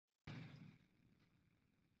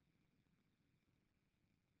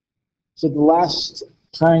So the last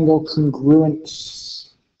triangle congruence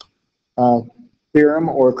theorem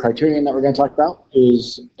or criterion that we're going to talk about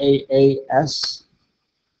is AAS,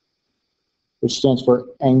 which stands for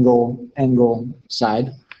angle,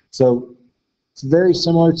 side. So it's very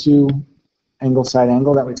similar to angle, side,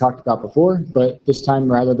 angle that we talked about before, but this time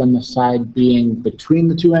rather than the side being between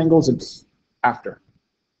the two angles, it's after.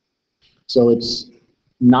 So it's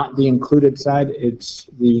not the included side, it's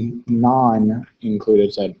the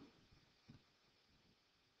non-included side.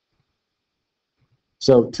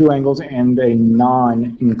 So two angles and a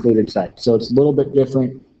non-included side. So it's a little bit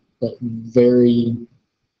different, but they're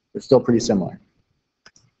still pretty similar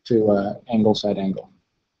to angle, side, angle.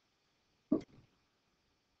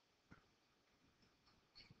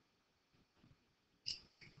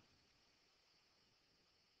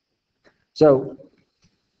 So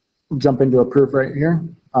we'll jump into a proof right here.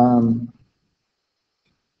 We're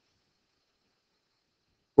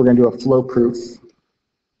going to do a flow proof.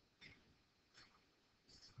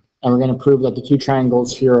 And we're going to prove that the two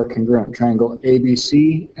triangles here are congruent, triangle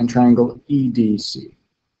ABC and triangle EDC.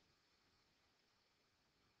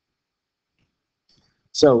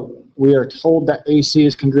 So we are told that AC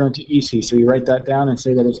is congruent to EC, so you write that down and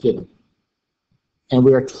say that it's given. And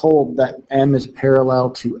we are told that M is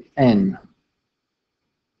parallel to N.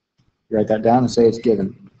 You write that down and say it's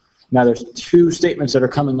given. Now there's two statements that are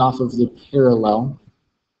coming off of the parallel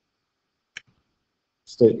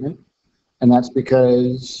statement, and that's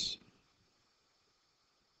because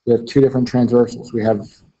we have two different transversals. We have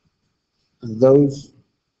those,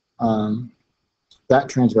 that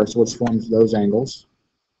transversal, which forms those angles.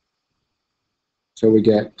 So we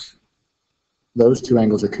get those two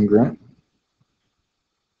angles are congruent.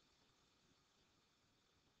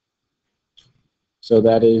 So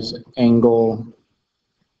that is angle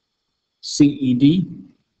CED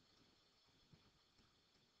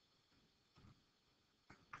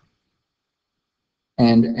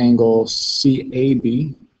and angle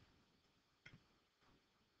CAB.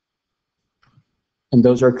 And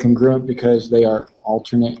those are congruent because they are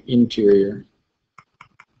alternate interior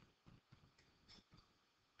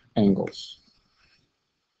angles.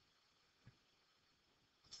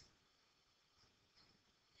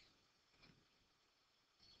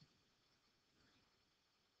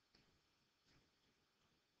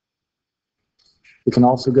 We can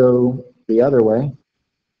also go the other way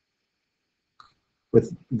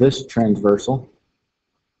with this transversal,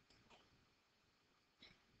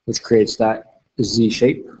 which creates that Z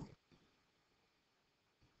shape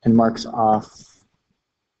and marks off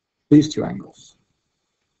these two angles.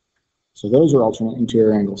 So those are alternate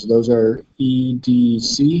interior angles. Those are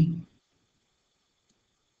EDC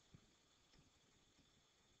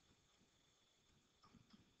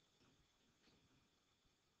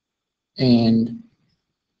and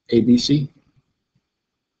ABC.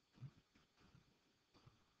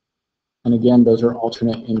 And again, those are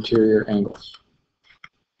alternate interior angles.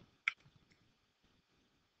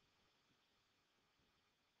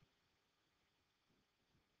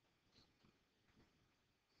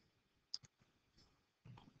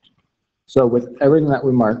 So with everything that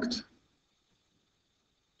we marked,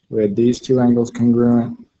 we had these two angles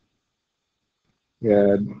congruent, we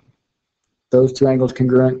had those two angles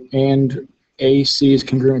congruent, and AC is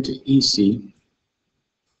congruent to EC.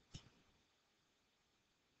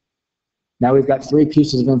 Now we've got three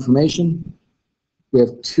pieces of information. We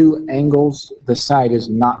have two angles. The side is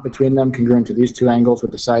not between them, congruent to these two angles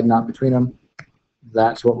with the side not between them.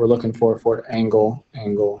 That's what we're looking for angle,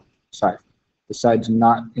 side. The side's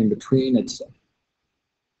not in between, it's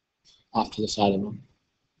off to the side of them.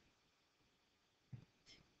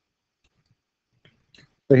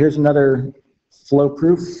 So here's another flow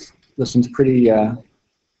proof. This one's pretty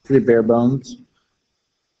bare bones.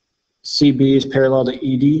 CB is parallel to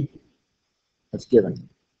ED. That's given.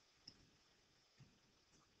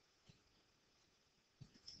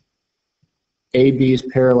 AB is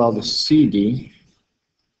parallel to CD.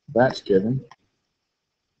 That's given.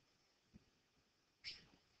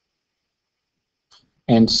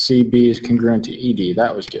 And CB is congruent to ED.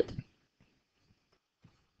 That was given.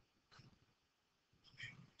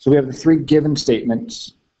 So we have the three given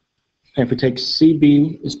statements. And if we take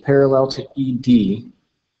CB is parallel to ED,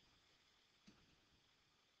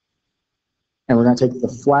 and we're going to take the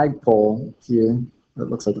flagpole here, it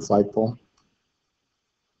looks like a flagpole,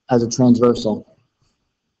 as a transversal.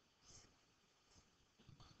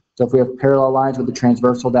 So if we have parallel lines with the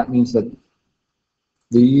transversal, that means that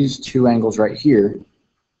these two angles right here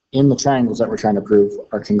in the triangles that we're trying to prove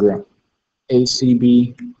are congruent.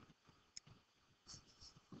 ACB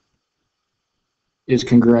is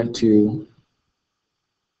congruent to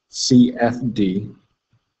CFD,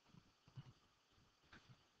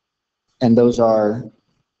 and those are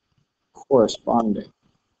corresponding.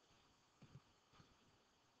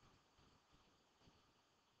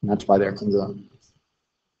 And that's why they're congruent.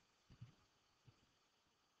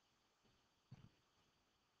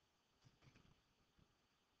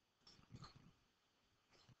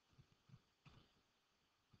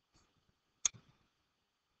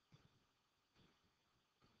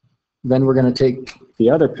 Then we're going to take the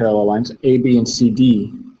other parallel lines, AB and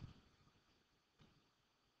CD,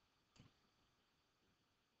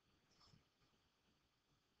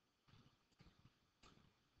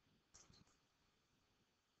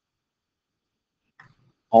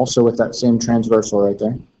 also with that same transversal right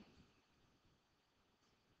there.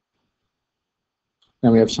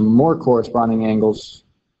 Then we have some more corresponding angles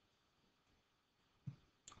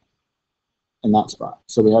in that spot.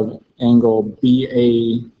 So we have angle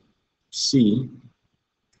BAC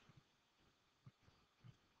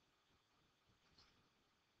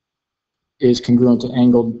is congruent to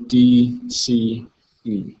angle DCE.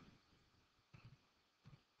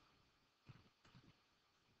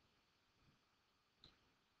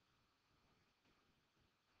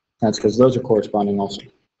 That's because those are corresponding also.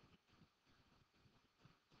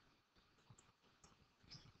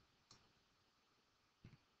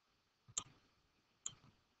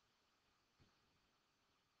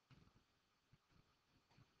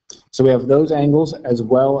 So we have those angles as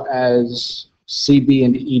well as CB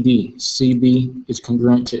and ED. CB is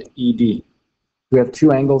congruent to ED. We have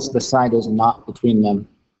two angles, the side is not between them.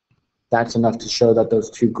 That's enough to show that those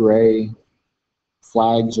two gray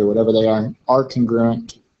flags or whatever they are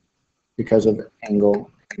congruent because of angle,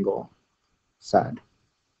 side.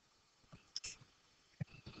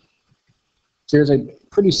 So here's a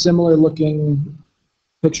pretty similar looking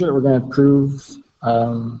picture that we're going to prove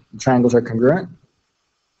triangles are congruent.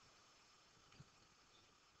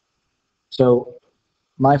 So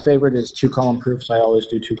my favorite is two-column proofs. I always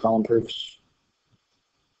do two-column proofs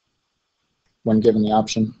when given the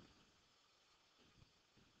option.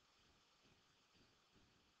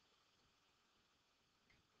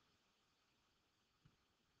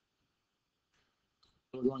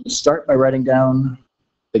 We're going to start by writing down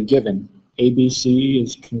the given. ABC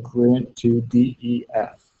is congruent to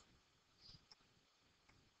DEF.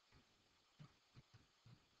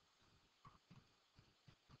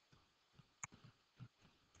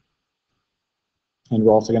 And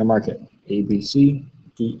we're also going to mark it ABC,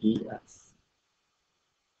 DEF.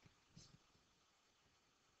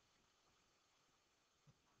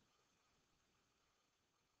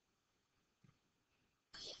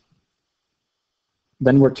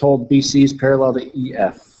 Then we're told BC is parallel to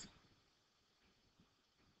EF.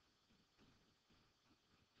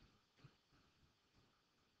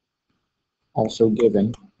 Also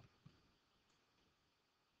given.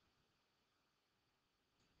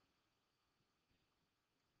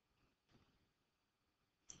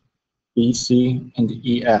 BC and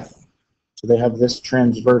EF. So they have this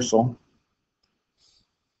transversal.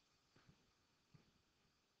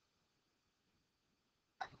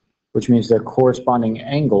 Which means their corresponding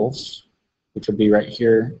angles, which will be right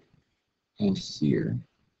here and here,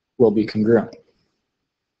 will be congruent.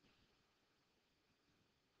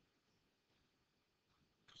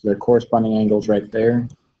 So their corresponding angles right there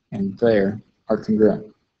and there are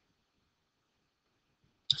congruent.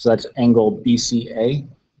 So that's angle BCA.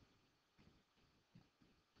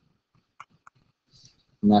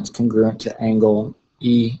 And that's congruent to angle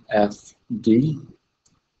EFD.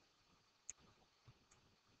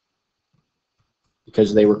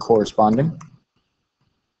 Because they were corresponding.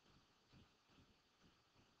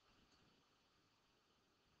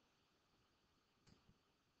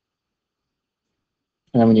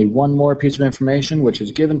 And then we need one more piece of information, which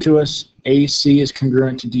is given to us. AC is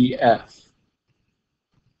congruent to DF.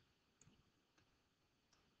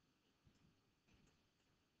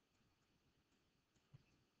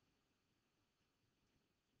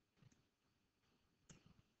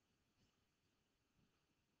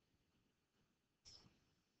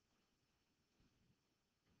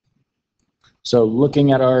 So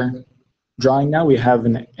looking at our drawing now, we have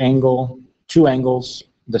an angle, two angles,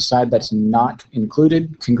 the side that's not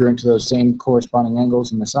included, congruent to those same corresponding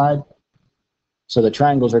angles in the side. So the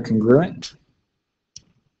triangles are congruent.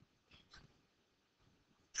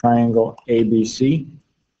 Triangle ABC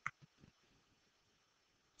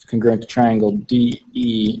is congruent to triangle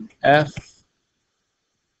DEF.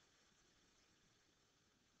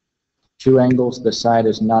 Two angles, the side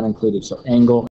is not included. So angle